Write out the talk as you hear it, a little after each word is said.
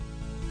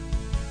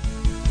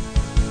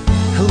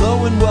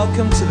Hello and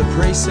welcome to the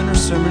Praise Center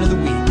Sermon of the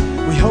Week.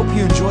 We hope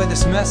you enjoy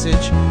this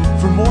message.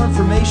 For more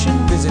information,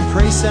 visit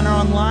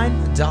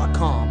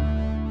praisecenteronline.com.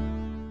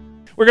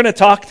 We're going to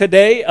talk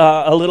today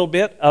a little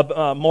bit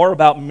more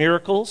about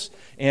miracles,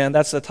 and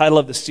that's the title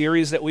of the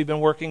series that we've been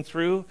working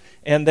through.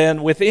 And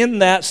then within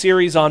that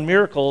series on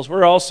miracles,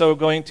 we're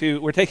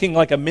taking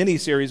like a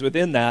mini-series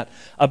within that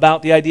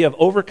about the idea of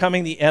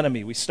overcoming the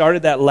enemy. We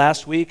started that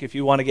last week. If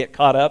you want to get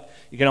caught up,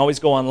 you can always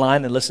go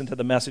online and listen to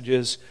the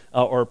messages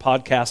or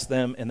podcast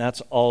them, and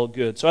that's all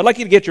good. So I'd like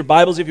you to get your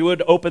Bibles, if you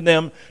would, open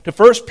them to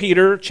 1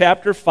 Peter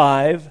chapter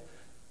 5,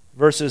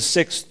 verses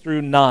 6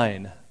 through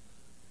 9.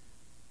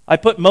 I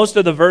put most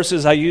of the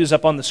verses I use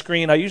up on the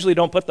screen. I usually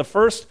don't put the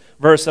first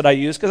verse that I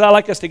use because I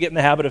like us to get in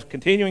the habit of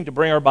continuing to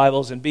bring our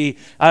Bibles and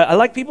I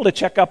like people to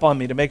check up on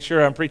me to make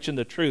sure I'm preaching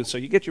the truth. So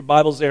you get your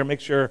Bibles there,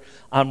 make sure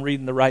I'm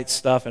reading the right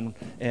stuff and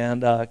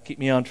keep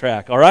me on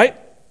track. All right?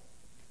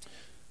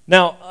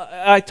 Now,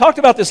 I talked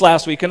about this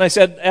last week, and as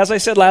I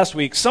said last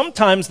week,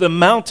 sometimes the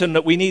mountain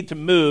that we need to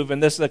move,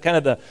 and this is kind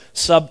of the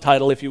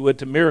subtitle, if you would,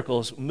 to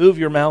miracles, move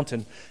your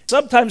mountain.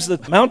 Sometimes the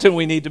mountain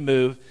we need to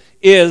move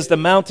is the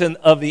mountain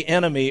of the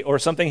enemy or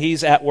something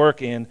he's at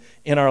work in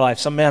our life,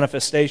 some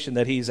manifestation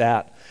that he's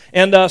at.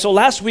 And so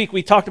last week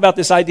we talked about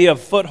this idea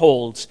of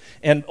footholds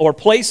or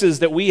places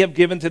that we have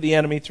given to the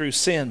enemy through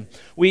sin.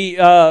 We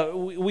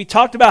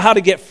talked about how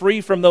to get free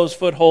from those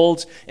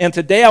footholds, and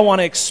today I want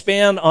to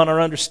expand on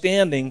our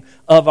understanding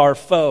of our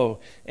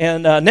foe.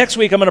 And next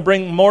week I'm going to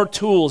bring more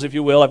tools, if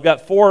you will. I've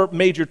got 4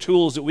 major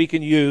tools that we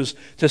can use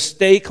to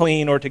stay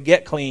clean or to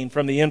get clean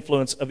from the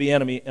influence of the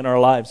enemy in our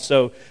lives.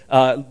 So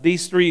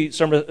these 3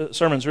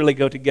 sermons really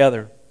go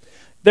together.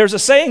 There's a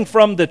saying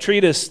from the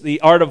treatise, The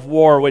Art of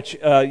War, which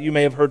you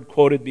may have heard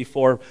quoted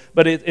before,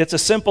 but it's a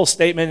simple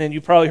statement, and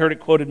you probably heard it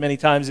quoted many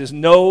times, is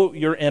know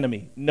your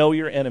enemy. Know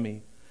your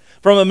enemy.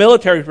 From a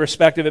military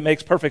perspective, it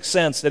makes perfect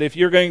sense that if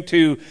you're going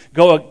to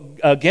go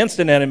against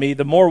an enemy,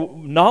 the more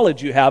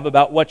knowledge you have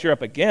about what you're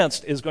up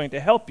against is going to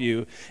help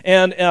you.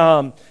 And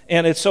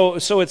it's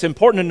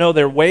important to know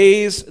their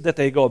ways that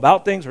they go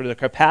about things or their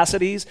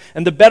capacities.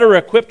 And the better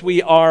equipped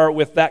we are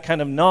with that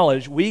kind of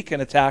knowledge, we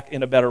can attack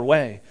in a better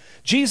way.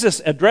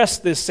 Jesus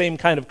addressed this same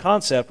kind of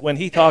concept when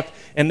he talked,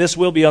 and this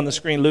will be on the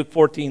screen, Luke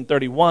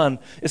 14:31.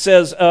 It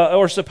says,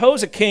 or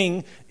suppose a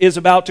king is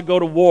about to go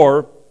to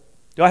war.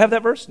 Do I have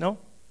that verse? No?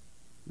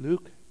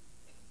 Luke?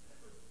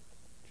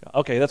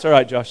 Okay, that's all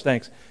right, Josh,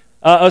 thanks.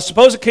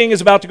 Suppose a king is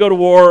about to go to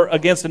war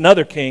against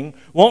another king.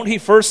 Won't he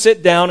first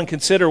sit down and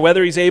consider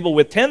whether he's able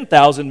with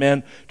 10,000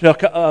 men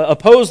to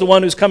oppose the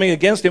one who's coming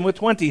against him with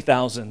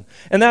 20,000?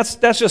 And that's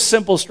just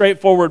simple,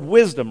 straightforward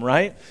wisdom,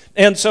 right?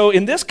 And so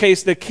in this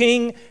case, the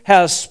king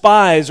has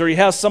spies, or he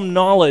has some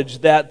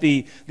knowledge that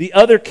the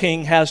other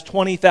king has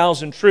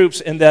 20,000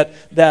 troops, and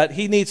that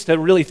he needs to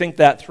really think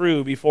that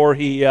through before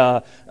he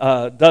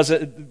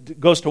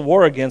goes to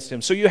war against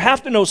him. So you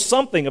have to know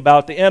something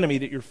about the enemy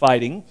that you're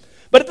fighting.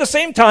 But at the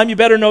same time, you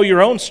better know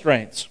your own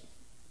strengths.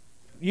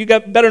 You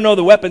better know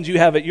the weapons you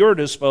have at your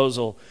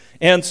disposal.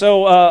 And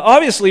so,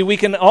 obviously, we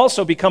can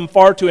also become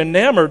far too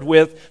enamored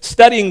with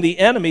studying the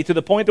enemy to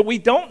the point that we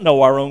don't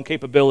know our own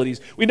capabilities.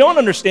 We don't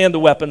understand the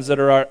weapons that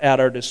are at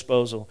our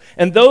disposal.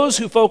 And those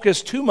who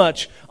focus too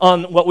much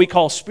on what we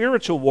call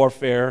spiritual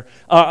warfare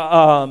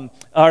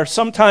are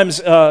sometimes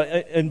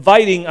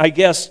inviting, I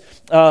guess,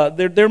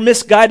 they're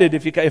misguided,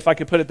 if I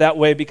could put it that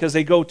way, because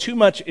they go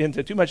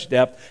into too much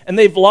depth, and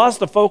they've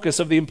lost the focus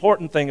of the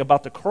important thing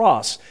about the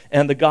cross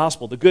and the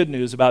gospel, the good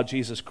news about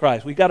Jesus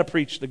Christ. We've got to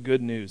preach the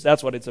good news.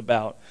 That's what it's about.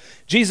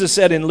 Jesus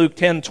said in Luke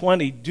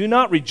 10:20, "Do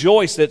not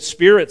rejoice that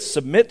spirits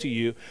submit to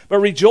you, but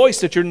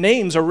rejoice that your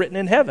names are written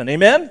in heaven."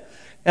 Amen?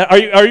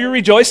 Are you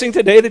rejoicing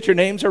today that your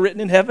names are written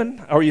in heaven?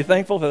 Are you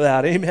thankful for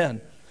that? Amen.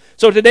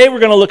 So today we're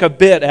going to look a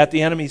bit at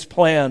the enemy's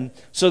plan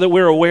so that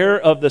we're aware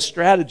of the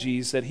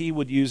strategies that he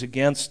would use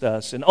against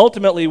us. And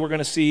ultimately we're going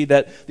to see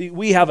that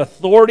we have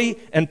authority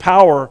and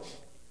power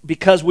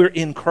because we're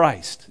in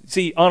Christ.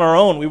 See, on our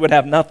own we would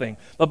have nothing.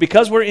 But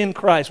because we're in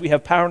Christ, we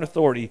have power and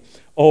authority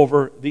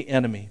over the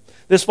enemy.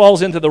 This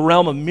falls into the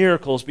realm of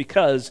miracles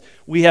because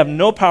we have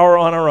no power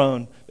on our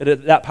own,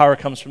 but that power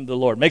comes from the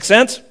Lord. Make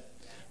sense?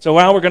 So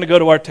now we're going to go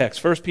to our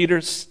text. 1 Peter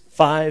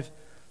 5,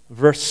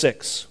 verse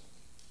 6.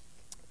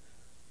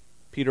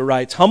 Peter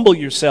writes, "Humble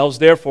yourselves,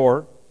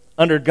 therefore,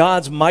 under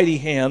God's mighty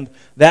hand,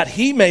 that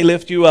he may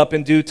lift you up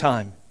in due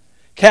time.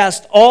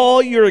 Cast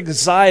all your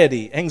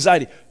anxiety,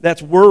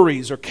 that's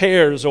worries or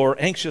cares or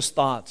anxious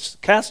thoughts,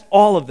 cast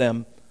all of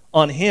them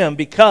on him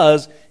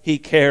because he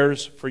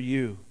cares for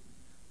you.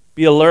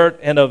 Be alert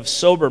and of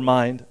sober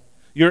mind.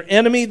 Your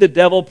enemy, the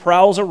devil,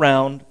 prowls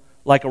around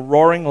like a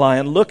roaring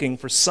lion looking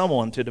for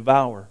someone to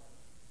devour.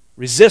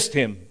 Resist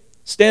him,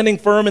 standing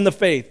firm in the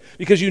faith,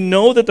 because you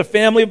know that the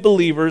family of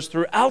believers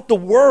throughout the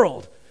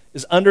world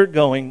is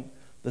undergoing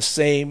the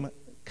same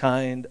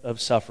kind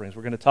of sufferings.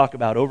 We're going to talk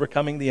about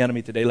overcoming the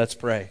enemy today. Let's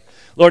pray.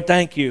 Lord,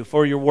 thank you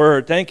for your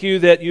word. Thank you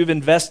that you've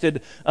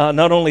invested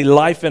not only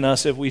life in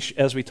us,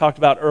 as we talked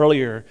about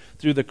earlier,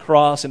 through the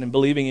cross and in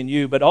believing in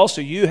you, but also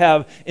you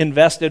have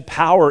invested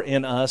power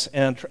in us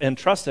and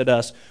trusted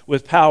us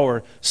with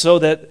power so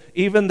that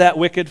even that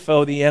wicked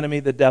foe, the enemy,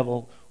 the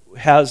devil,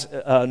 has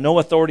no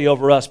authority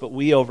over us, but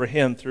we over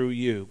him through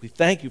you. We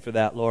thank you for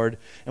that, Lord,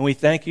 and we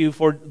thank you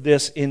for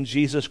this in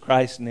Jesus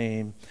Christ's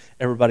name.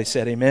 Everybody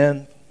said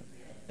amen.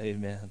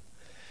 Amen.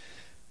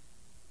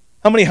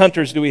 How many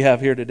hunters do we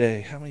have here today?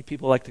 How many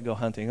people like to go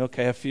hunting?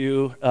 Okay, a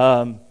few.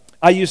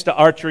 I used to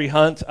archery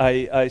hunt.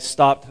 I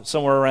stopped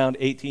somewhere around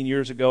 18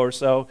 years ago or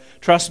so.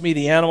 Trust me,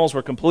 the animals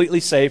were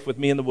completely safe with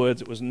me in the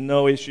woods. It was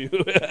no issue.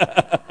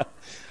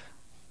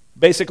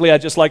 Basically, I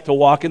just like to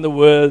walk in the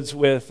woods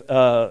with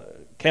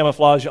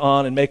camouflage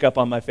on and makeup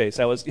on my face.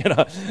 That was,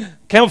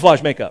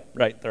 camouflage makeup,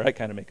 right? The right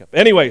kind of makeup.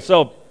 Anyway,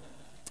 so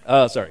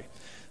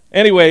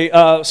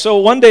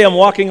one day I'm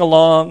walking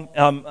along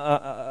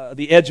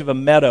the edge of a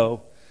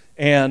meadow,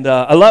 and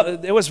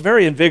it was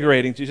very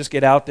invigorating to just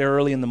get out there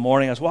early in the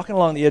morning. I was walking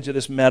along the edge of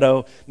this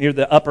meadow near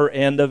the upper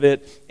end of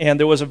it, and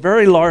there was a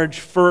very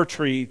large fir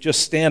tree just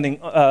standing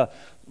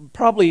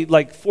probably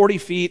like 40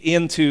 feet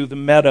into the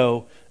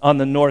meadow on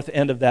the north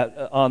end of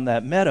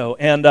that meadow.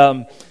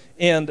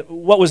 And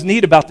what was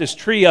neat about this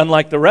tree,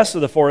 unlike the rest of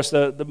the forest,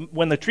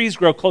 when the trees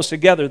grow close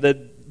together,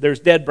 there's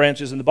dead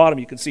branches in the bottom.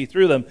 You can see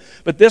through them.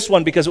 But this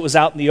one, because it was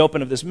out in the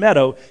open of this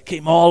meadow,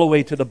 came all the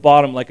way to the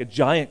bottom like a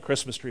giant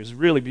Christmas tree. It was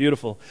really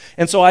beautiful.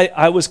 And so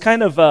I was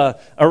kind of,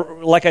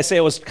 like I say,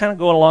 I was kind of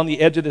going along the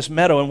edge of this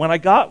meadow. And when I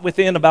got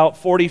within about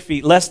 40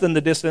 feet, less than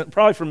the distance,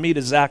 probably from me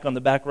to Zach on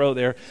the back row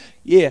there,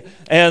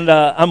 and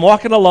I'm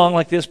walking along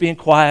like this, being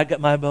quiet, got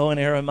my bow and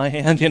arrow in my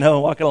hand,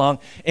 walking along.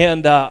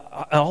 And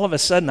all of a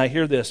sudden I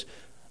hear this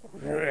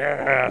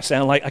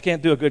sound like, I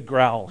can't do a good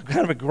growl,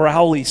 kind of a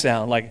growly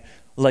sound,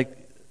 like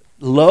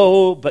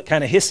low but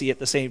kind of hissy at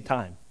the same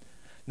time.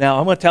 Now,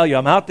 I'm going to tell you,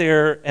 I'm out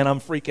there and I'm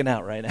freaking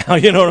out right now.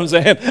 You know what I'm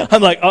saying?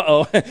 I'm like,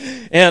 uh-oh.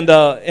 And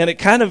it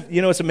kind of,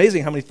 it's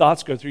amazing how many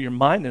thoughts go through your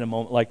mind in a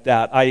moment like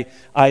that.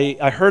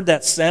 I heard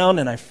that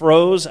sound and I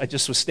froze. I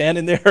just was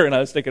standing there and I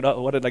was thinking,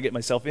 oh, what did I get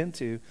myself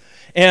into?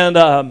 And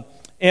the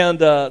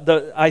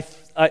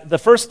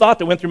first thought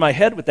that went through my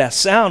head with that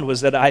sound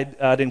was that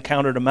I'd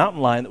encountered a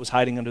mountain lion that was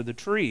hiding under the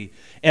tree.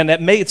 And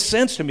that made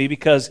sense to me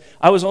because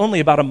I was only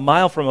about a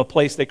mile from a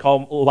place they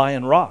call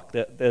Lion Rock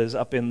that is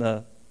up in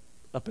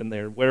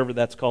there, wherever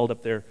that's called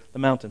up there, the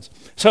mountains.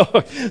 So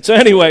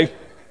anyway,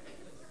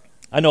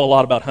 I know a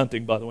lot about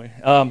hunting, by the way.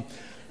 But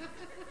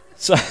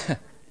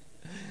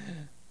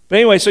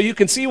anyway, so you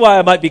can see why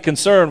I might be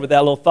concerned with that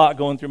little thought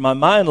going through my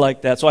mind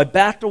like that. So I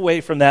backed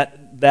away from that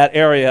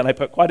area, and I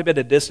put quite a bit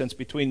of distance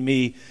between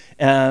me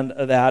and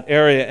that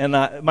area.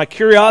 And my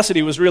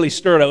curiosity was really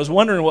stirred. I was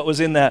wondering what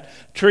was in that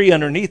tree,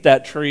 underneath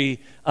that tree,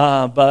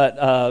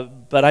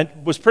 but I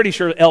was pretty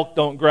sure elk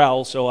don't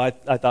growl, so I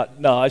thought,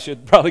 no, I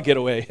should probably get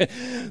away.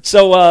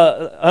 So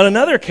on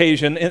another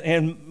occasion,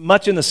 and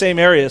much in the same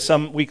area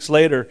some weeks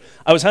later,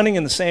 I was hunting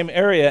in the same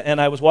area, and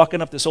I was walking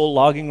up this old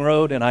logging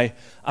road, and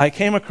I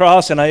came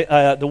across, and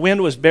the wind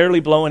was barely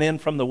blowing in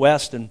from the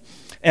west,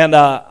 and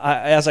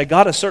as I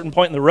got a certain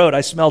point in the road,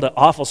 I smelled an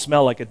awful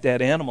smell like a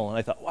dead animal, and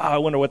I thought, wow, I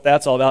wonder what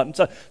that's all about. And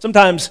so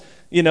sometimes,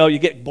 you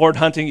get bored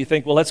hunting, you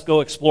think, well, let's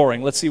go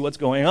exploring, let's see what's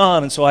going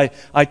on. And so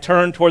I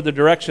turned toward the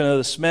direction of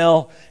the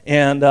smell,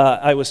 and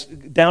I was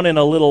down in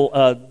a little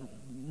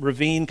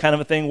ravine kind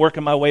of a thing,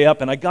 working my way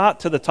up, and I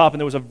got to the top,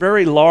 and there was a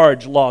very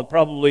large log,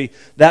 probably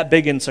that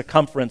big in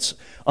circumference,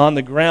 on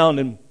the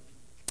ground,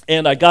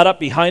 and I got up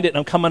behind it, and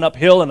I'm coming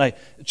uphill, and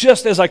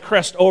just as I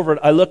crest over it,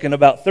 I look, and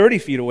about 30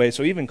 feet away,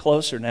 so even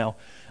closer now,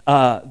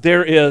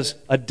 there is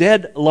a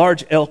dead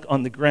large elk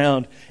on the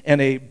ground, and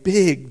the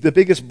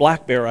biggest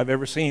black bear I've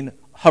ever seen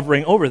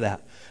hovering over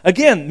that.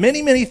 Again,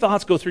 many, many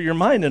thoughts go through your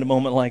mind in a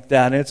moment like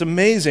that, and it's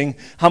amazing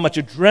how much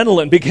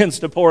adrenaline begins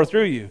to pour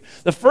through you.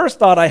 The first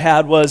thought I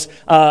had was,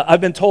 I've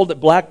been told that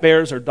black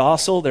bears are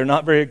docile, they're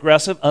not very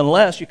aggressive,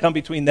 unless you come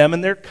between them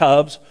and their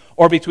cubs,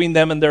 or between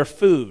them and their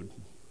food.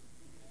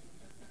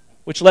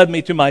 Which led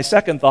me to my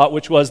second thought,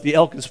 which was the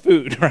elk is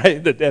food,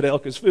 right? The dead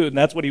elk is food, and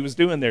that's what he was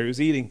doing there. He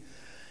was eating.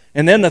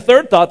 And then the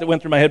third thought that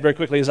went through my head very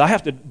quickly is I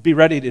have to be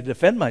ready to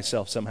defend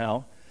myself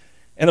somehow.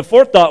 And the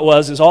fourth thought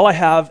is all I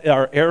have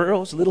are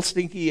arrows, little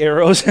stinky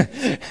arrows,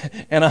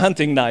 and a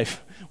hunting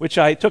knife, which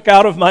I took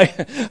out of my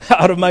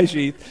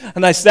sheath,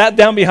 and I sat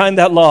down behind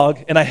that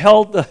log, and I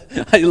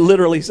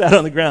literally sat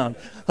on the ground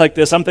like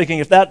this. I'm thinking,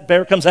 if that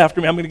bear comes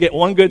after me, I'm going to get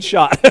one good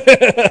shot.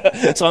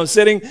 So I'm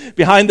sitting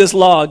behind this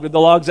log, with the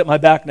log's at my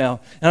back now,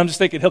 and I'm just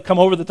thinking, he'll come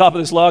over the top of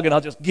this log, and I'll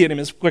just get him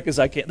as quick as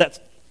I can.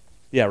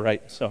 Yeah,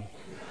 right, so.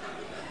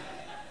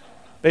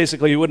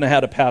 Basically, you wouldn't have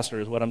had a pastor,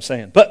 is what I'm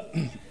saying. But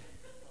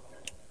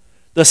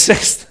the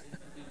sixth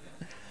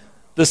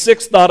The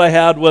sixth thought I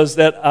had was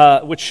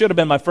that, which should have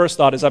been my first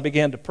thought, is I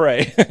began to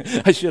pray.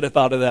 I should have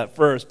thought of that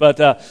first. But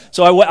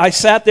so I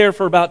sat there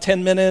for about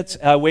 10 minutes.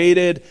 I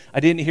waited. I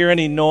didn't hear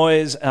any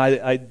noise.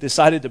 I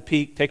decided to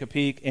take a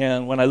peek.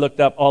 And when I looked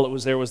up, all it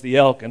was there was the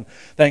elk. And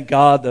thank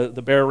God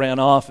the bear ran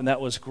off, and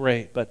that was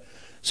great. But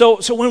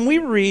so when we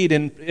read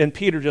in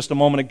Peter just a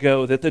moment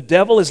ago that the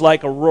devil is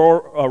like a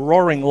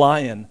roaring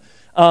lion,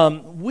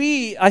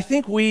 I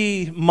think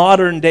we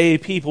modern day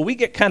people, we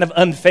get kind of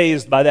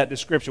unfazed by that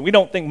description. We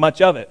don't think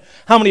much of it.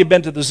 How many have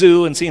been to the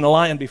zoo and seen a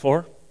lion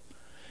before?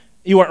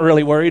 You weren't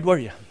really worried, were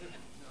you?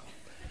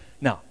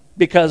 No,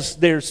 because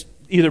there's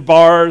either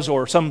bars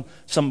or some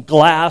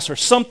glass or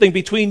something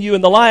between you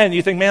and the lion.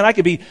 You think, man, I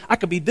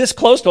could be this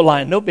close to a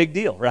lion, no big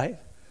deal, right?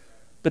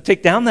 But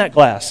take down that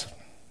glass,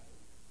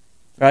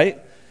 right?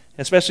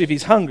 Especially if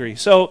he's hungry.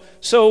 So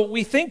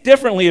we think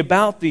differently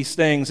about these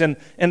things. And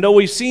though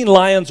we've seen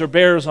lions or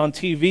bears on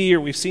TV or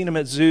we've seen them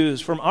at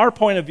zoos, from our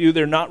point of view,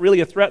 they're not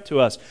really a threat to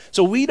us.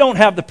 So we don't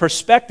have the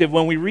perspective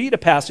when we read a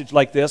passage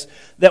like this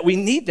that we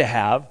need to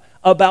have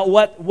about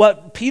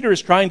what Peter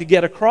is trying to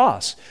get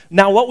across.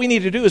 Now, what we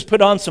need to do is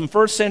put on some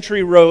first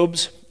century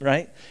robes,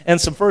 right, and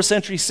some first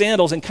century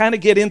sandals and kind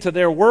of get into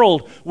their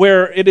world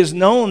where it is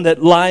known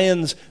that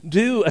lions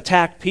do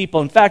attack people.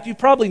 In fact, you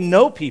probably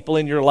know people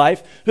in your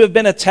life who have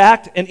been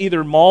attacked and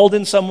either mauled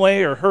in some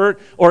way or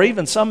hurt, or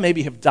even some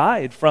maybe have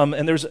died from,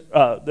 and there's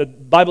the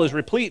Bible is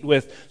replete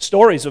with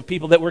stories of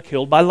people that were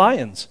killed by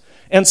lions.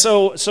 And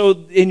so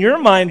in your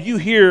mind, you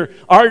hear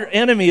our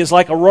enemy is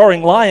like a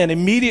roaring lion.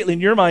 Immediately in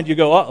your mind, you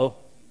go, uh-oh,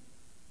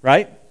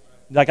 right?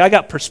 Like I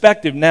got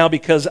perspective now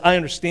because I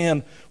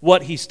understand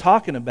what he's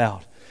talking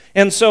about.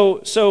 And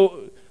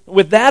so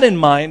with that in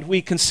mind,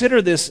 we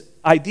consider this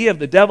idea of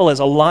the devil as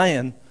a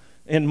lion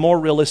in more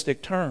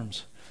realistic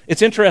terms.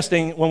 It's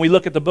interesting when we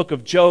look at the book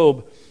of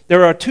Job,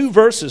 there are two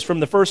verses from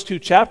the first two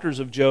chapters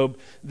of Job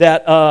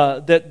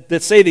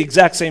that say the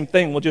exact same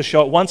thing. We'll just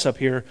show it once up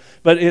here.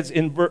 But it's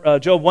in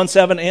Job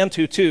 1:7 and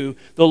 2:2.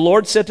 The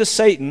Lord said to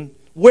Satan,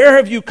 "Where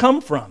have you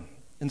come from?"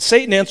 And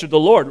Satan answered the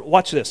Lord,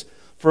 watch this,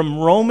 "From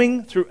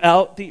roaming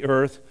throughout the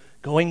earth,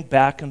 going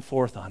back and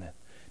forth on it."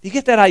 Do you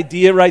get that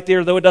idea right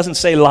there? Though it doesn't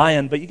say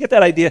lion, but you get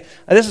that idea.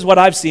 This is what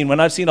I've seen when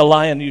I've seen a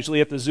lion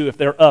usually at the zoo. If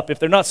they're up, if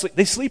they're not,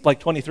 they sleep like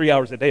 23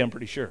 hours a day, I'm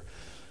pretty sure.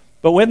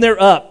 But when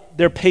they're up,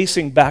 they're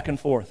pacing back and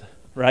forth,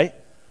 right?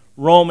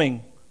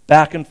 Roaming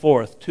back and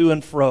forth, to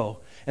and fro.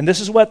 And this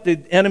is what the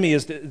enemy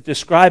is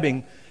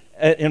describing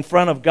in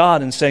front of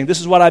God and saying, this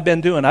is what I've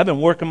been doing. I've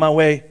been working my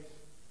way,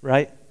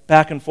 right,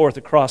 back and forth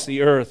across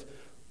the earth,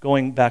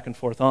 going back and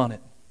forth on it.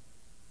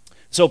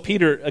 So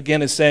Peter,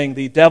 again, is saying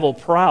the devil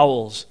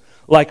prowls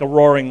like a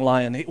roaring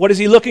lion. What is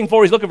he looking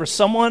for? He's looking for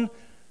someone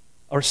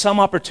or some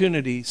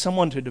opportunity,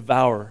 someone to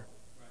devour,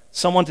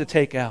 someone to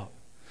take out.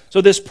 So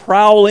this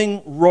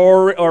prowling,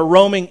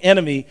 roaming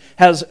enemy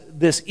has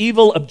this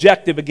evil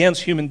objective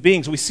against human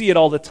beings. We see it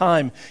all the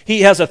time.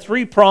 He has a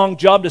three-pronged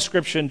job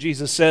description,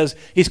 Jesus says.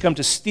 He's come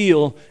to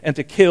steal and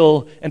to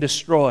kill and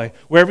destroy.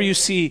 Wherever you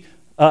see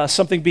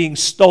something being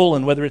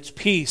stolen, whether it's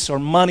peace or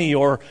money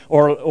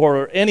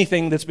or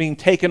anything that's being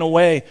taken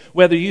away,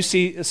 whether you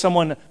see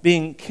someone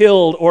being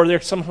killed or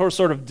there's some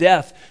sort of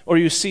death, or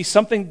you see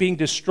something being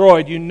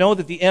destroyed, you know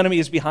that the enemy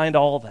is behind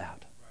all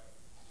that.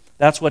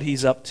 That's what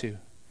he's up to.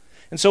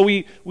 And so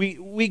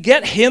we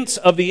get hints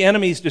of the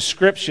enemy's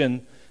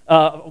description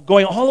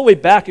going all the way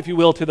back, if you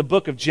will, to the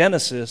book of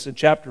Genesis in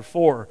chapter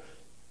 4.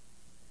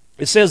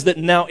 It says that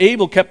now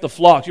Abel kept the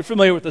flocks. You're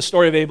familiar with the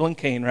story of Abel and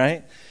Cain,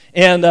 right?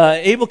 And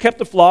Abel kept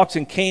the flocks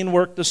and Cain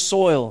worked the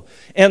soil.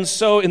 And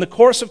so in the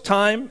course of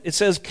time, it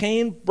says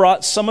Cain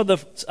brought some of the,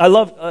 I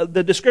love,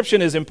 the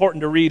description is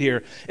important to read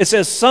here. It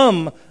says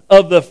some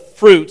of the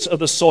fruits of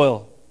the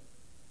soil.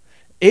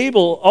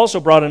 Abel also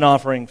brought an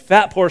offering,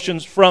 fat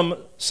portions from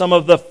some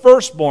of the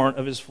firstborn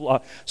of his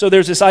flock. So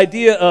there's this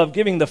idea of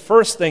giving the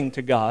first thing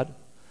to God,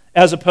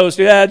 as opposed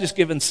to just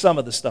giving some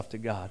of the stuff to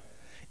God.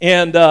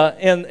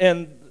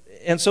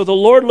 And so the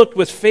Lord looked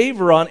with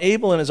favor on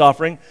Abel and his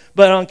offering,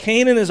 but on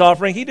Cain and his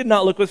offering, he did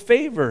not look with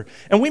favor.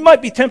 And we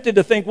might be tempted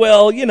to think,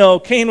 well, you know,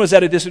 Cain was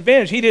at a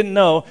disadvantage. He didn't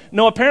know.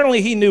 No,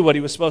 apparently he knew what he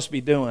was supposed to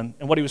be doing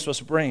and what he was supposed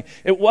to bring.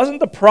 It wasn't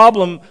the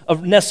problem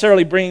of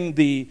necessarily bringing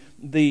the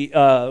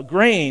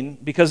grain,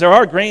 because there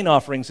are grain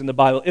offerings in the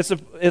Bible.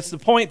 It's the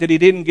point that he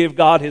didn't give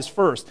God his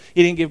first.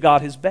 He didn't give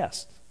God his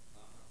best.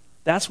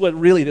 That's what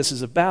really this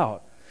is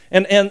about.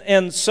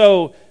 And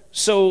so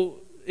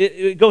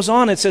it goes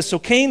on, it says, so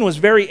Cain was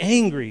very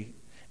angry,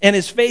 and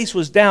his face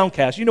was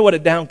downcast. You know what a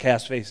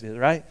downcast face is,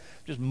 right?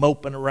 Just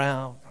moping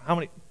around.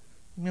 You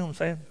know what I'm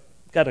saying?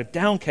 Got a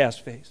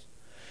downcast face.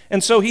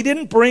 And so he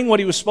didn't bring what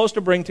he was supposed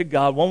to bring to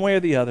God one way or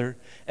the other,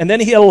 and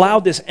then he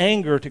allowed this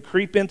anger to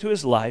creep into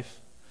his life.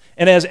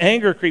 And as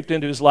anger creeped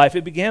into his life,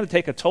 it began to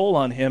take a toll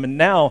on him, and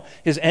now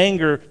his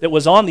anger that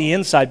was on the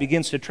inside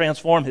begins to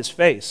transform his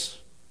face,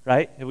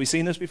 right? Have we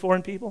seen this before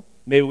in people?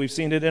 Maybe we've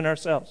seen it in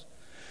ourselves.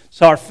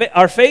 So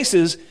our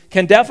faces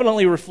can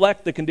definitely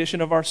reflect the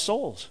condition of our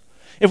souls.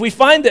 If we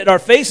find that our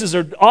faces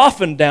are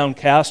often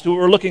downcast,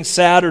 we're looking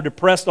sad or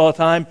depressed all the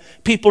time,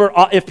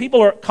 if people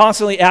are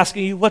constantly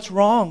asking you, what's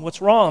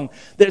wrong,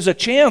 there's a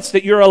chance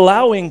that you're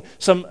allowing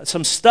some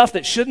stuff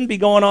that shouldn't be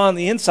going on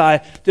the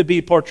inside to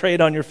be portrayed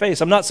on your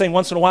face. I'm not saying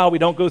once in a while we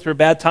don't go through a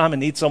bad time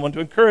and need someone to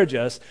encourage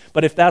us,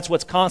 but if that's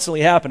what's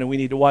constantly happening, we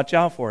need to watch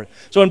out for it.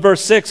 So in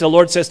verse 6, the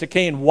Lord says to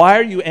Cain, why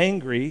are you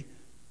angry?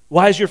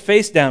 Why is your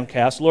face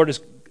downcast? The Lord is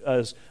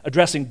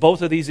addressing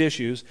both of these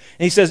issues.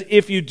 And he says,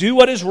 if you do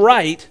what is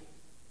right,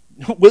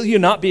 will you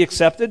not be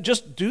accepted?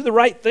 Just do the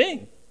right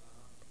thing.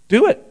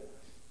 Do it.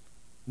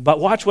 But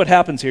watch what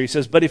happens here. He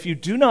says, but if you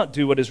do not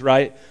do what is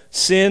right,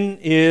 sin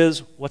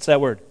is, what's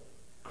that word?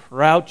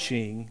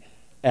 Crouching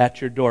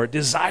at your door. It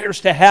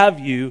desires to have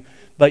you,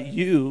 but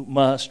you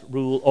must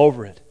rule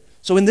over it.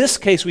 So in this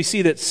case, we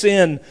see that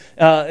sin,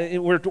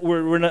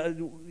 we're not,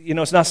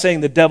 it's not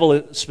saying the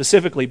devil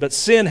specifically, but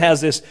sin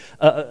has this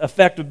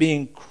effect of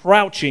being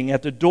crouching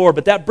at the door.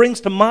 But that brings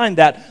to mind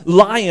that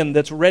lion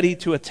that's ready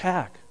to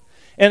attack.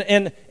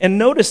 And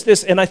notice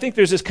this, and I think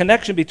there's this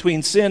connection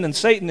between sin and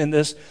Satan in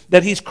this,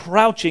 that he's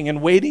crouching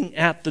and waiting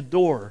at the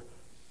door.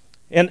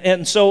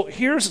 And so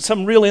here's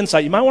some real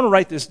insight. You might want to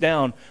write this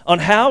down on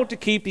how to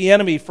keep the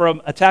enemy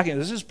from attacking.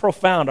 This is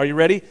profound. Are you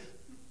ready?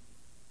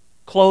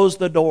 Close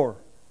the door.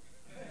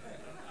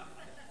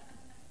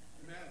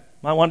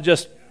 Might want to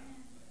just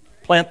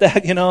plant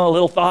that, a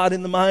little thought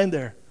in the mind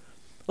there.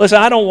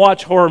 Listen, I don't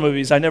watch horror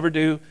movies. I never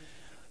do.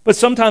 But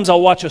sometimes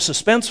I'll watch a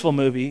suspenseful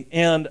movie,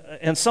 and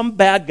some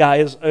bad guy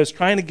is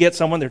trying to get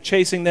someone. They're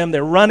chasing them.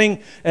 They're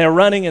running,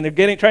 and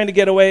they're trying to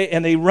get away,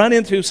 and they run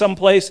into some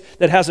place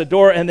that has a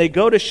door, and they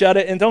go to shut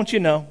it. And don't you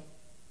know,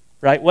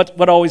 right?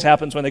 What always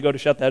happens when they go to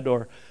shut that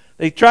door?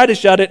 They try to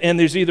shut it, and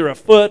there's either a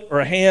foot or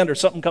a hand or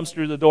something comes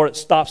through the door that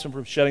stops them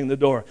from shutting the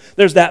door.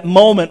 There's that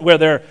moment where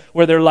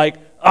they're like,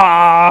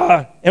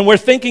 and we're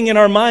thinking in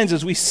our minds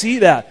as we see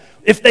that,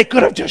 if they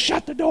could have just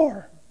shut the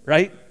door,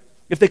 right?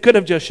 If they could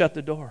have just shut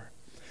the door.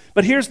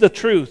 But here's the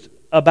truth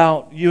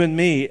about you and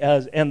me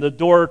and the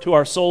door to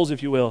our souls,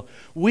 if you will.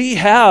 We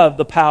have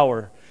the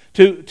power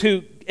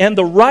and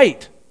the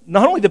right,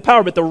 not only the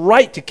power, but the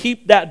right to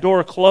keep that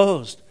door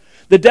closed.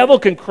 The devil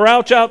can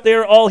crouch out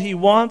there all he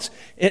wants,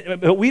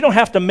 but we don't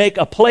have to make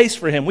a place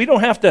for him. We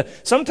don't have to,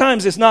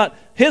 sometimes it's not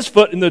his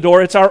foot in the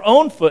door, it's our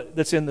own foot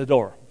that's in the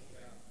door.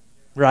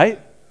 Right?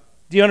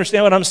 Do you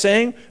understand what I'm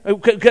saying?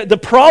 The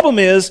problem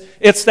is,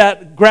 it's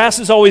that grass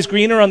is always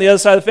greener on the other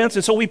side of the fence,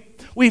 and so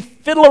we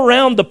fiddle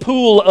around the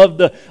pool of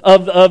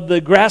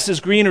the grass is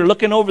greener,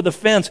 looking over the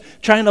fence,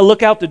 trying to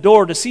look out the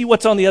door to see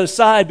what's on the other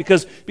side,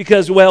 because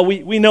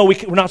we know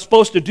we're not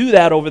supposed to do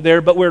that over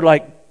there, but we're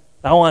like,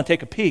 I want to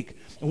take a peek.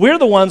 We're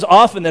the ones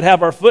often that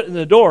have our foot in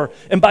the door,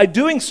 and by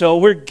doing so,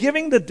 we're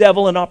giving the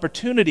devil an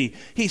opportunity.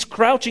 He's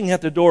crouching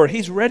at the door.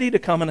 He's ready to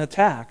come and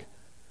attack,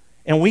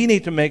 and we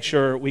need to make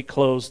sure we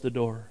close the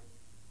door.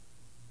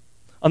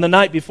 On the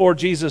night before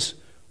Jesus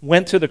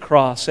went to the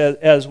cross,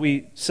 as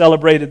we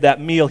celebrated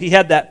that meal, he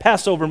had that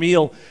Passover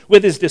meal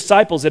with his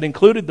disciples that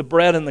included the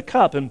bread and the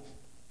cup. And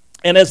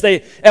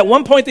at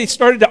one point they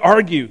started to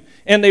argue,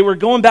 and they were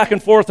going back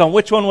and forth on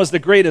which one was the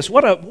greatest.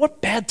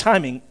 What bad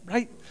timing,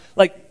 right?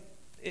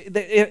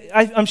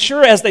 I'm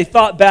sure as they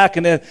thought back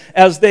and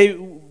as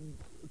they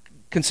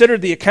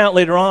considered the account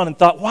later on and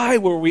thought, why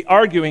were we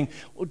arguing?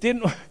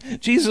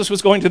 Jesus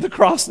was going to the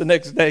cross the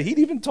next day. He'd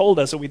even told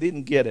us, and we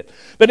didn't get it.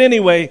 But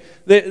anyway,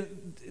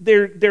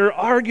 they're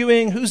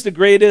arguing who's the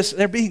greatest.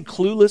 They're being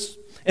clueless.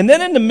 And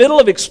then in the middle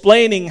of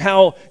explaining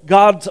how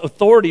God's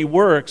authority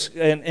works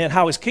and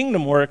how his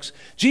kingdom works,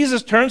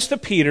 Jesus turns to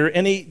Peter,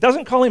 and he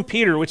doesn't call him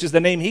Peter, which is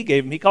the name he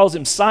gave him. He calls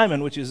him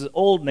Simon, which is his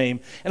old name.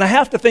 And I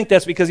have to think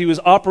that's because he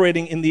was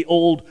operating in the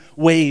old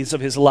ways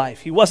of his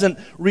life. He wasn't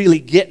really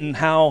getting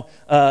how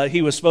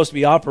he was supposed to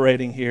be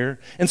operating here.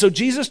 And so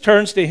Jesus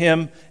turns to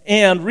him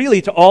and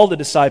really to all the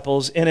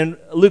disciples. And in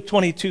Luke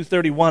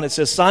 22:31, it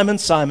says, Simon,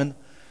 Simon,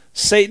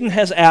 Satan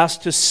has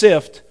asked to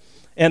sift.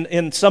 And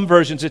in some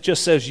versions it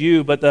just says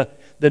you, but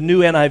the new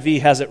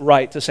NIV has it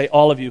right to say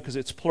all of you because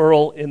it's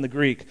plural in the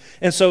Greek.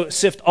 And so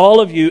sift all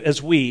of you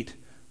as wheat,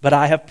 but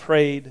I have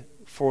prayed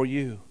for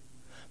you.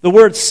 The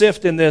word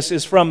sift in this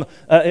is from,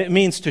 it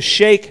means to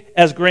shake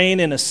as grain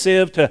in a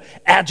sieve, to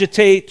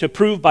agitate, to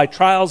prove by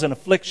trials and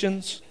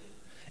afflictions.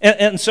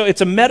 And so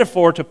it's a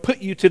metaphor to put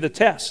you to the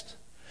test.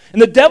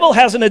 And the devil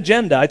has an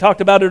agenda. I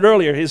talked about it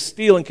earlier, his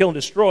steal and kill and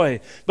destroy.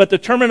 But the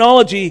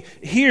terminology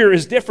here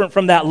is different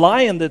from that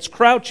lion that's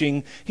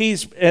crouching.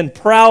 He's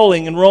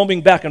prowling and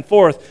roaming back and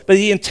forth. But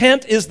the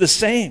intent is the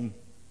same.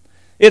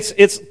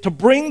 It's to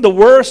bring the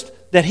worst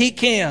that he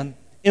can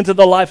into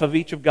the life of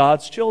each of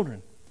God's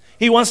children.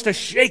 He wants to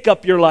shake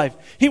up your life.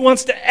 He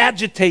wants to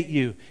agitate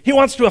you. He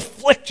wants to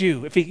afflict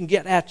you if he can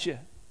get at you.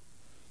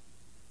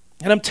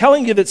 And I'm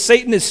telling you that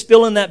Satan is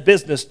still in that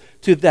business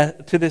to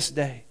this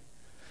day.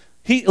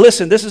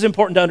 Listen, this is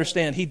important to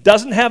understand. He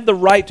doesn't have the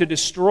right to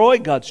destroy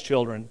God's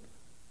children.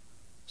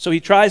 So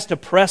he tries to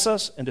press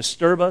us and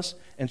disturb us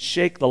and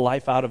shake the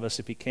life out of us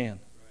if he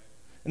can.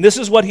 And this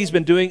is what he's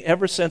been doing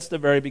ever since the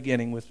very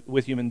beginning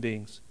with human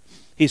beings.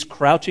 He's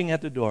crouching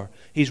at the door.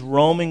 He's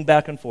roaming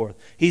back and forth.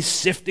 He's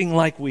sifting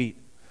like wheat.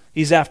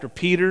 He's after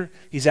Peter.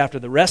 He's after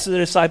the rest of the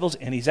disciples,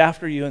 and he's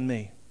after you and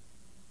me.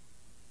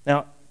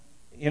 Now,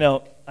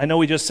 I know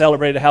we just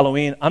celebrated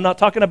Halloween. I'm not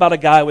talking about a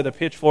guy with a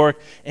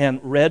pitchfork and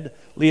red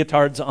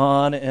leotards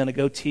on and a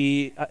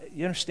goatee.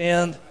 You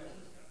understand?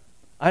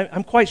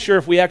 I'm quite sure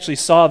if we actually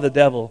saw the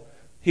devil,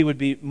 he would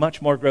be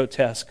much more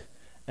grotesque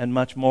and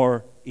much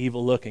more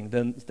evil looking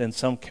than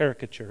some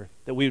caricature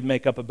that we would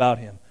make up about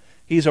him.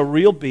 He's a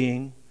real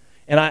being,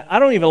 and I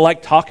don't even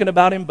like talking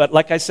about him, but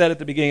like I said at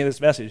the beginning of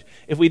this message,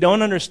 if we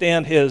don't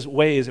understand his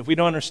ways, if we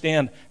don't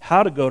understand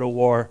how to go to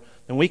war,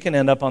 then we can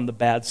end up on the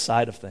bad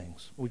side of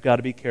things. We've got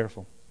to be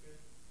careful.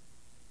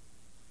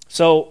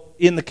 So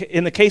in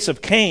the case of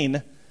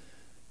Cain,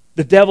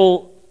 the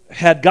devil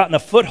had gotten a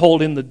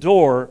foothold in the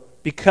door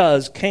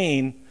because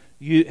Cain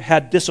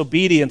had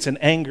disobedience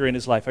and anger in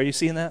his life. Are you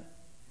seeing that?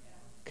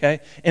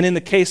 Okay. And in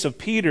the case of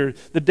Peter,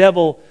 the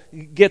devil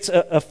gets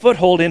a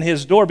foothold in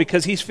his door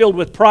because he's filled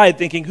with pride,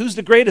 thinking, who's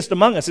the greatest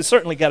among us? It's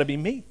certainly got to be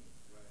me.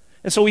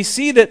 And so we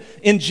see that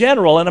in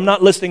general, and I'm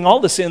not listing all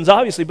the sins,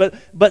 obviously,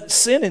 but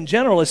sin in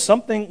general is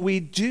something we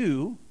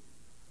do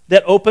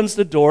that opens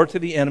the door to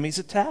the enemy's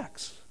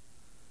attacks.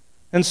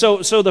 And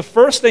so the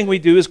first thing we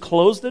do is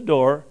close the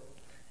door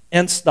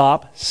and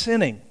stop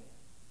sinning.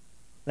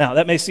 Now,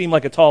 that may seem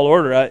like a tall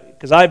order,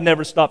 because I've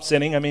never stopped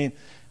sinning. I mean,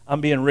 I'm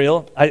being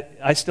real.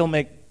 I still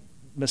make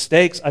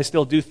mistakes. I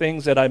still do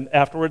things that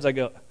afterwards I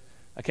go,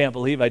 I can't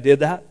believe I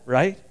did that,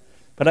 right?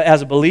 But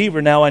as a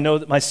believer now, I know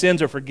that my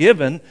sins are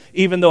forgiven,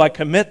 even though I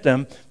commit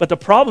them. But the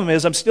problem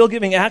is I'm still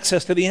giving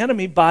access to the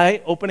enemy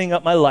by opening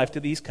up my life to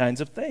these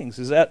kinds of things.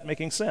 Is that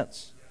making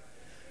sense?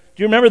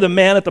 Do you remember the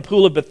man at the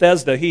pool of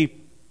Bethesda?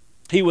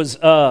 He was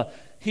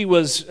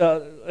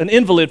an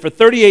invalid for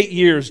 38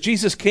 years.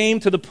 Jesus came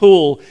to the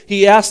pool.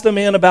 He asked the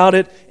man about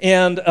it,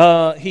 and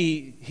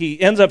he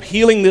ends up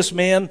healing this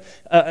man.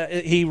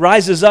 He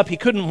rises up. He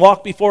couldn't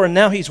walk before, and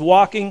now he's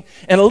walking.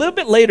 And a little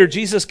bit later,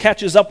 Jesus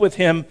catches up with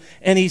him,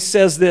 and he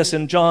says this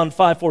in John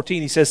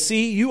 5:14. He says,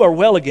 "See, you are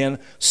well again.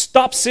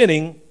 Stop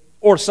sinning,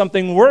 or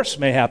something worse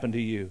may happen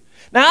to you."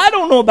 Now, I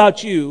don't know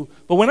about you,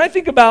 but when I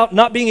think about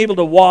not being able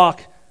to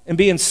walk and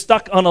being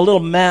stuck on a little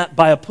mat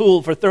by a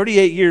pool for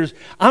 38 years,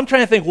 I'm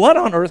trying to think, what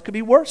on earth could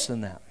be worse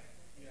than that?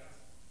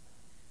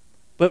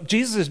 But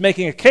Jesus is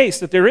making a case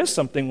that there is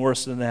something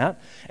worse than that.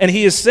 And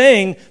he is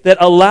saying that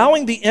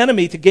allowing the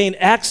enemy to gain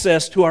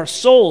access to our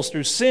souls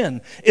through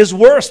sin is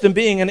worse than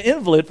being an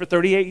invalid for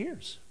 38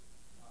 years.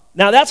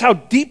 Now, that's how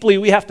deeply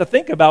we have to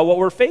think about what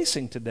we're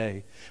facing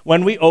today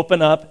when we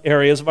open up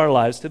areas of our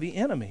lives to the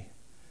enemy.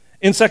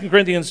 In 2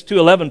 Corinthians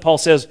 2:11, Paul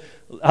says,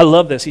 I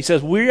love this. He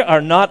says, we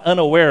are not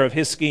unaware of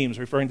his schemes,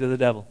 referring to the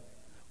devil.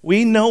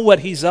 We know what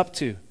he's up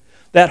to.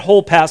 That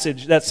whole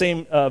passage, that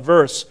same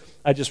verse,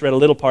 I just read a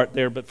little part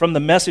there, but from the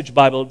Message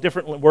Bible,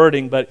 different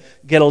wording, but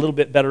get a little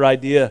bit better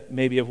idea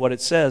maybe of what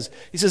it says.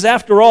 He says,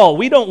 after all,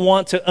 we don't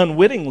want to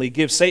unwittingly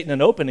give Satan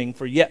an opening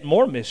for yet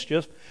more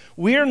mischief.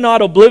 We are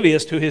not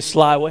oblivious to his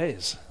sly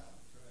ways.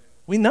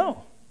 We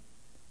know.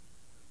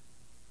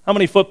 How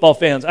many football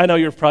fans? I know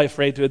you're probably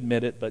afraid to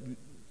admit it, but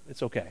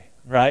it's okay,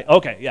 right?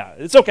 Okay, yeah,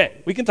 it's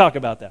okay. We can talk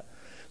about that.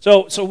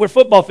 So we're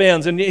football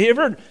fans, and you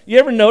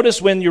ever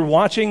notice when you're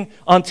watching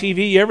on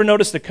TV, you ever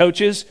notice the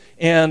coaches,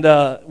 and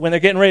when they're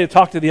getting ready to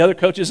talk to the other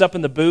coaches up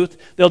in the booth,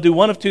 they'll do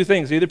one of two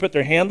things. They either put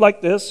their hand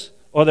like this,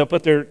 or they'll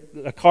put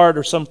a card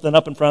or something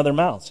up in front of their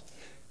mouths.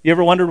 You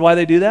ever wondered why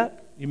they do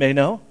that? You may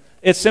know.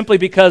 It's simply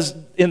because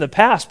in the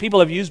past, people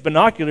have used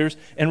binoculars,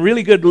 and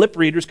really good lip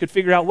readers could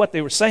figure out what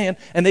they were saying,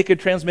 and they could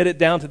transmit it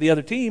down to the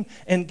other team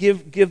and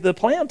give the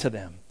plan to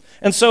them.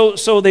 And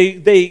so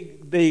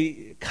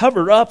they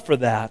cover up for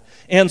that,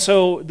 and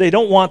so they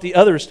don't want the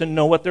others to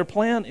know what their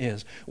plan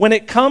is. When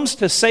it comes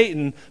to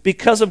Satan,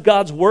 because of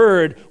God's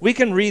word, we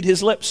can read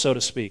his lips, so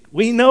to speak.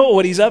 We know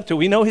what he's up to.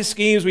 We know his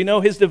schemes. We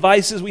know his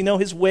devices. We know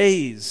his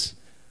ways.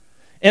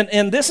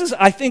 And this is,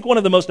 I think, one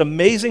of the most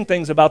amazing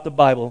things about the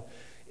Bible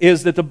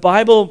is that the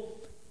Bible,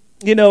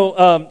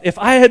 if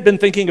I had been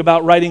thinking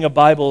about writing a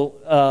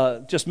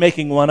Bible, just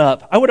making one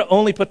up, I would have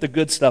only put the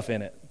good stuff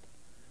in it.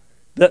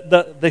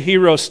 The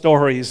hero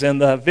stories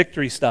and the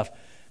victory stuff.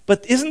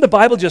 But isn't the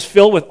Bible just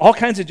filled with all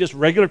kinds of just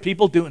regular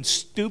people doing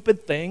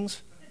stupid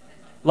things?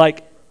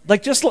 Like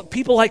just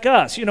people like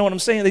us, you know what I'm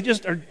saying? They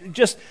just are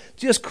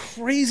just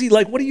crazy.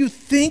 Like, what are you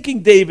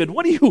thinking, David?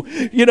 What are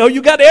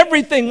you got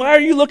everything. Why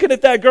are you looking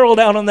at that girl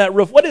down on that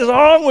roof? What is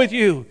wrong with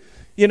you?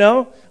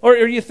 Or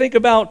you think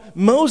about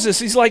Moses.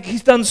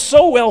 He's done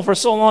so well for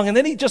so long, and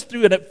then he just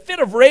threw in a fit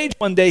of rage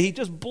one day. He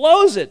just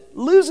blows it,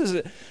 loses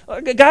it.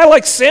 A guy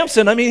like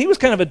Samson, I mean, he was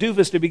kind of a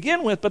doofus to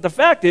begin with, but the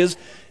fact is,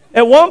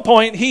 at one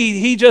point,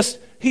 he just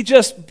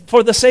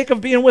for the sake of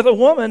being with a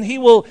woman,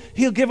 he'll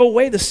give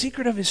away the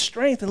secret of his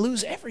strength and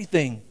lose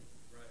everything.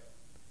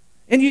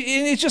 And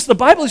it's just, the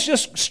Bible is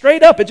just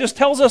straight up. It just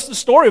tells us the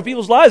story of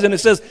people's lives, and it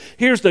says,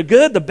 here's the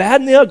good, the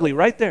bad, and the ugly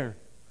right there.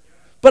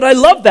 But I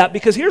love that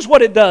because here's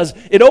what it does.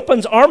 It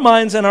opens our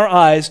minds and our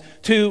eyes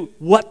to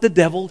what the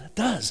devil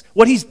does,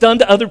 what he's done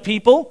to other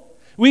people.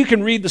 We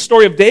can read the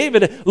story of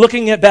David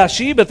looking at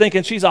Bathsheba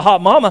thinking she's a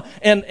hot mama,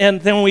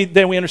 and then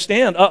we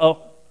understand,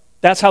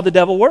 that's how the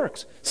devil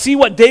works. See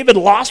what David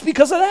lost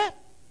because of that?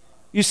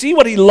 You see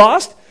what he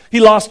lost? He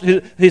lost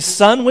his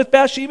son with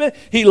Bathsheba.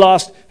 He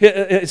lost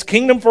his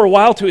kingdom for a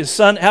while to his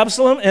son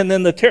Absalom, and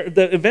then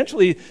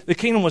eventually the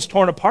kingdom was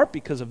torn apart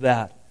because of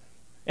that.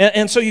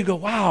 And so you go,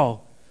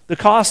 wow, the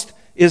cost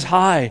is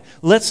high.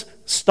 Let's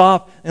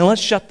stop and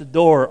let's shut the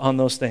door on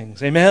those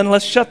things. Amen?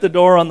 Let's shut the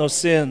door on those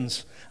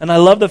sins. And I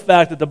love the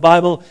fact that the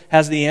Bible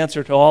has the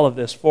answer to all of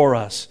this for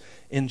us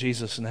in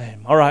Jesus'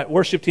 name. All right,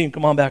 worship team,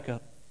 come on back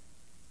up.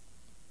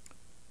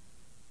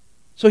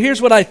 So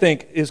here's what I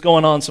think is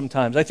going on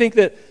sometimes. I think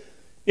that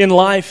in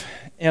life,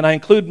 and I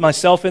include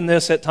myself in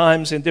this at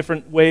times in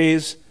different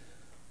ways,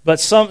 but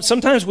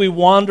sometimes we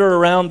wander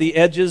around the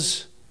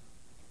edges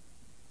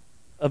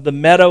of the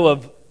meadow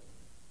of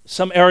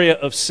some area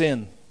of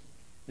sin,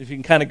 if you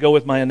can kind of go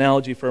with my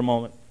analogy for a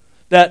moment.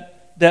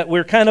 That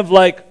we're kind of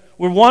like,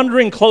 we're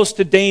wandering close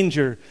to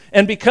danger,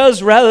 and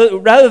because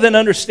rather than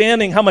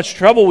understanding how much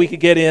trouble we could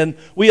get in,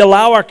 we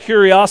allow our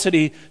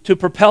curiosity to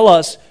propel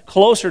us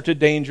closer to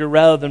danger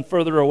rather than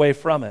further away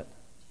from it.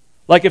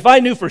 Like if I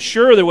knew for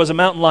sure there was a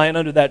mountain lion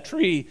under that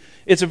tree,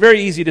 it's a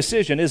very easy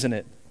decision, isn't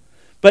it?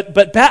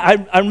 But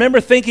I remember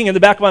thinking in the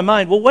back of my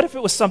mind, well, what if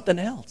it was something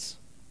else?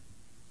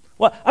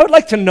 Well, I would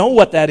like to know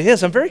what that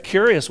is. I'm very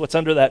curious what's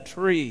under that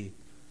tree.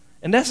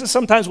 And that's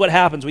sometimes what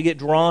happens. We get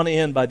drawn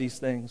in by these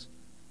things.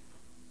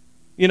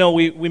 You know,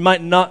 we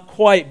might not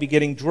quite be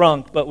getting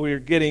drunk, but we're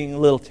getting a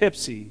little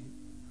tipsy,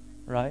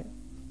 right?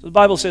 So the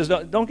Bible says,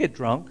 don't get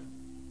drunk.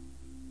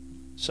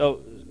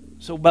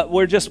 But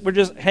we're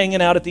just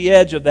hanging out at the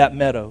edge of that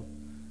meadow.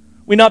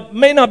 We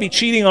may not be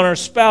cheating on our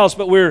spouse,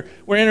 but we're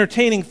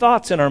entertaining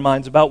thoughts in our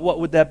minds about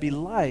what would that be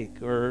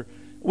like. Or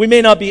we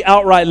may not be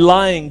outright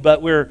lying,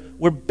 but we're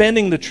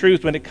bending the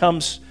truth when it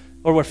comes,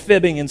 or we're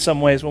fibbing in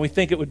some ways when we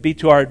think it would be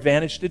to our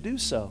advantage to do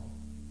so.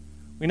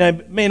 We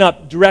may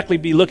not directly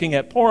be looking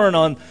at porn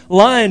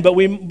online, but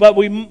we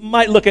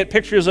might look at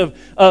pictures of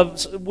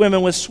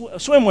women with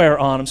swimwear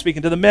on. I'm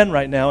speaking to the men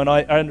right now, and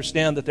I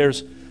understand that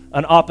there's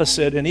an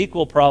opposite and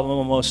equal problem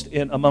almost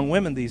among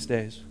women these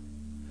days.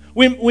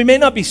 We may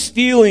not be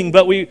stealing,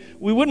 but we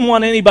wouldn't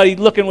want anybody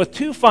looking with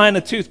too fine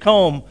a tooth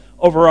comb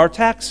over our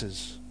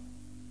taxes.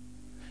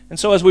 And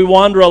so as we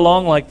wander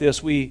along like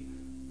this, we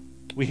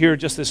hear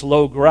just this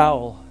low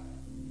growl.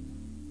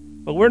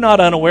 But we're not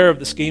unaware of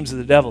the schemes of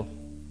the devil.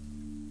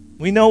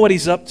 We know what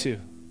he's up to.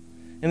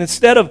 And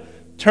instead of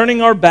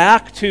turning our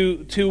back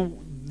to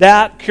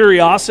that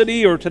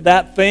curiosity or to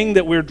that thing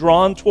that we're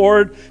drawn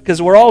toward,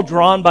 because we're all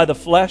drawn by the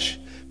flesh,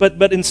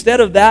 but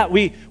instead of that,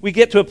 we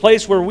get to a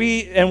place where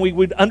we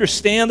would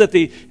understand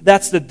that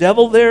that's the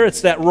devil there.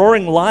 It's that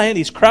roaring lion.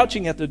 He's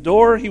crouching at the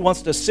door. He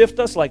wants to sift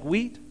us like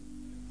wheat.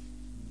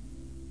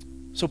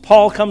 So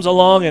Paul comes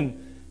along, and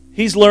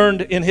he's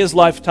learned in his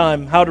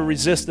lifetime how to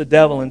resist the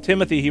devil. In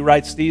Timothy, he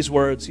writes these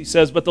words. He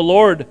says, but the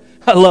Lord,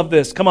 I love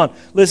this. Come on.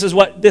 This is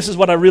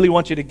what I really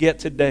want you to get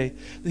today.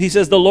 He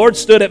says, the Lord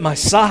stood at my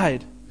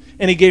side,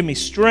 and he gave me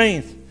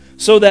strength,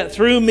 so that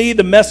through me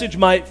the message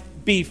might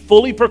be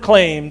fully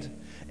proclaimed,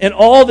 and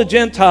all the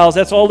Gentiles,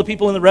 that's all the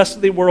people in the rest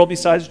of the world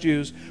besides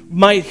Jews,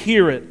 might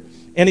hear it.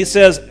 And he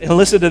says, and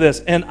listen to this,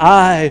 and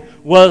I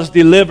was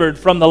delivered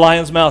from the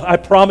lion's mouth. I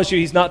promise you,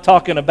 he's not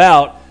talking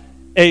about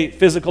a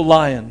physical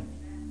lion.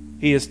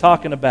 He is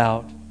talking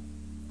about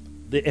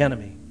the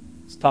enemy.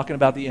 He's talking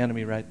about the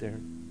enemy right there.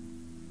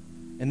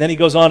 And then he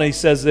goes on and he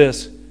says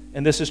this,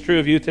 and this is true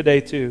of you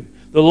today too.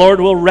 The Lord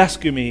will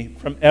rescue me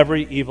from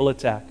every evil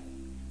attack.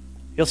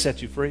 He'll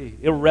set you free.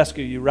 He'll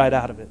rescue you right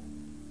out of it.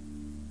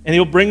 And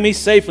he'll bring me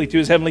safely to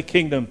his heavenly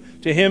kingdom.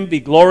 To him be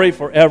glory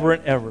forever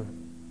and ever.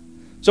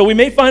 So we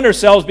may find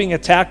ourselves being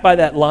attacked by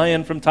that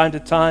lion from time to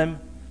time,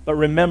 but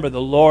remember,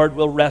 the Lord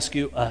will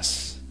rescue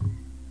us.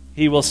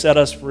 He will set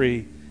us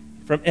free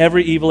from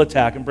every evil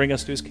attack and bring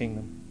us to his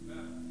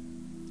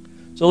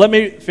kingdom. So let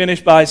me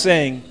finish by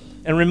saying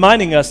and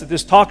reminding us that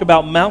this talk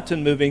about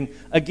mountain moving,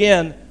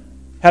 again,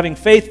 having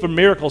faith for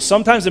miracles,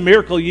 sometimes the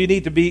miracle you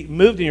need to be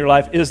moved in your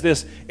life is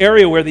this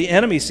area where the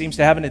enemy seems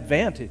to have an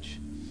advantage.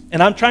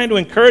 And I'm trying to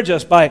encourage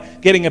us by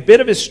getting a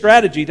bit of his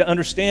strategy to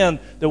understand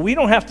that we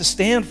don't have to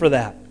stand for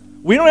that.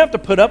 We don't have to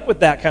put up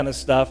with that kind of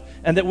stuff,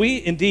 and that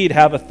we indeed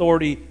have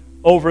authority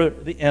over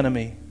the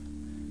enemy.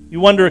 You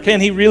wonder, can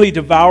he really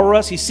devour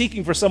us? He's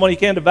seeking for someone he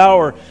can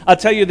devour. I'll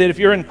tell you that if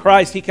you're in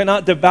Christ, he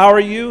cannot devour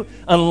you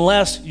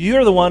unless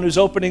you're the one who's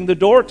opening the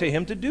door to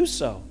him to do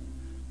so.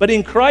 But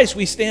in Christ,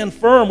 we stand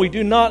firm. We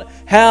do not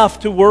have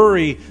to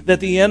worry that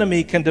the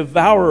enemy can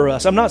devour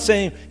us. I'm not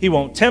saying he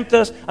won't tempt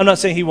us. I'm not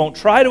saying he won't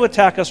try to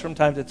attack us from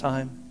time to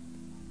time.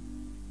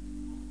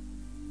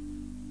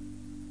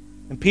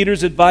 And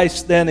Peter's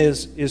advice then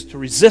is to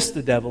resist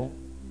the devil,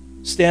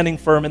 standing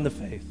firm in the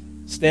faith.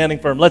 Standing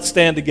firm. Let's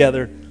stand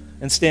together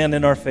and stand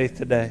in our faith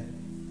today.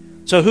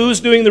 So who's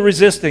doing the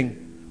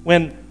resisting?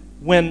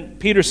 When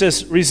Peter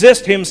says,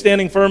 resist him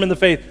standing firm in the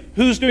faith,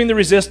 who's doing the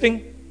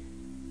resisting?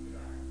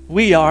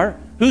 We are.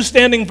 Who's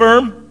standing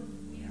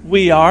firm?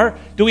 we are.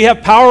 Do we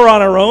have power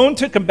on our own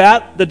to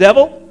combat the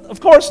devil? Of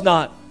course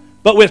not.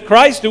 But with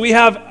Christ, do we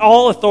have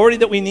all authority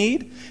that we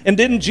need? And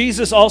didn't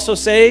Jesus also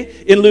say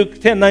in Luke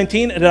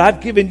 10:19 that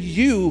I've given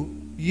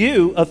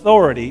you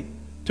authority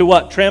to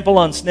what? Trample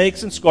on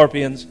snakes and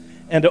scorpions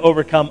and to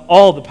overcome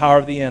all the power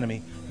of the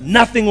enemy.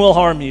 Nothing will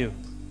harm you.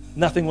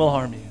 Nothing will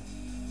harm you.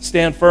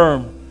 Stand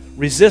firm.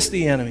 Resist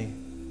the enemy.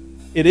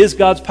 It is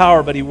God's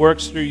power, but He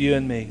works through you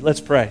and me.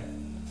 Let's pray.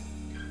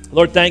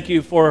 Lord, thank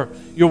you for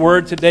your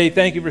word today.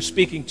 Thank you for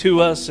speaking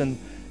to us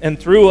and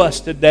through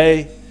us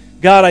today.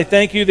 God, I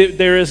thank you that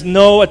there is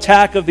no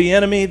attack of the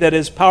enemy that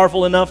is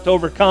powerful enough to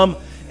overcome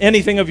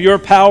anything of your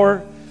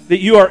power, that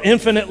you are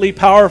infinitely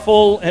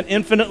powerful and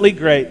infinitely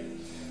great.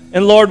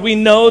 And Lord, we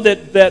know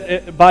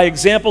that by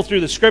example through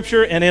the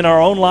Scripture and in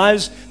our own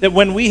lives, that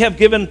when we have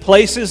given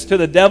places to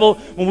the devil,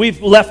 when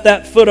we've left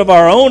that foot of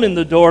our own in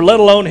the door,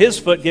 let alone his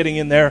foot getting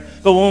in there,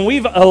 but when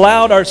we've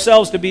allowed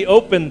ourselves to be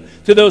open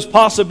to those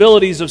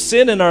possibilities of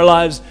sin in our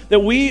lives, that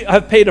we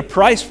have paid a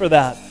price for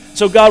that.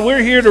 So God,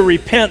 we're here to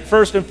repent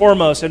first and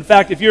foremost. In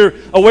fact, if you're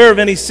aware of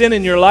any sin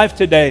in your life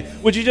today,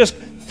 would you just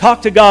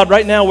talk to God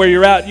right now where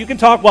you're at? You can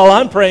talk while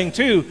I'm praying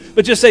too,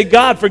 but just say,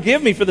 God,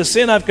 forgive me for the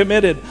sin I've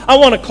committed. I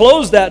want to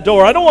close that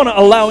door. I don't want to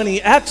allow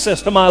any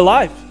access to my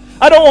life.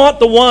 I don't want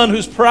the one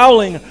who's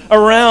prowling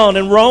around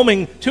and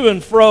roaming to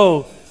and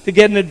fro to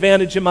get an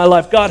advantage in my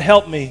life. God,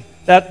 help me.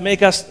 Make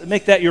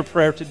that your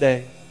prayer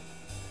today.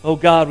 Oh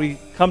God, we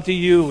come to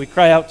you. We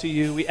cry out to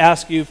you. We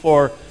ask you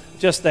for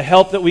just the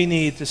help that we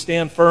need to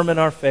stand firm in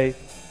our faith.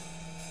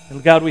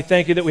 And God, we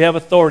thank you that we have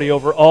authority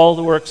over all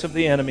the works of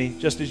the enemy,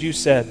 just as you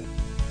said.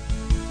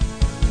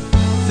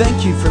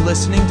 Thank you for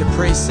listening to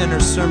Praise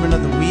Center's Sermon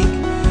of the Week.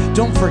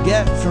 Don't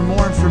forget, for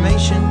more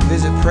information,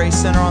 visit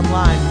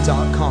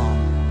PraiseCenterOnline.com.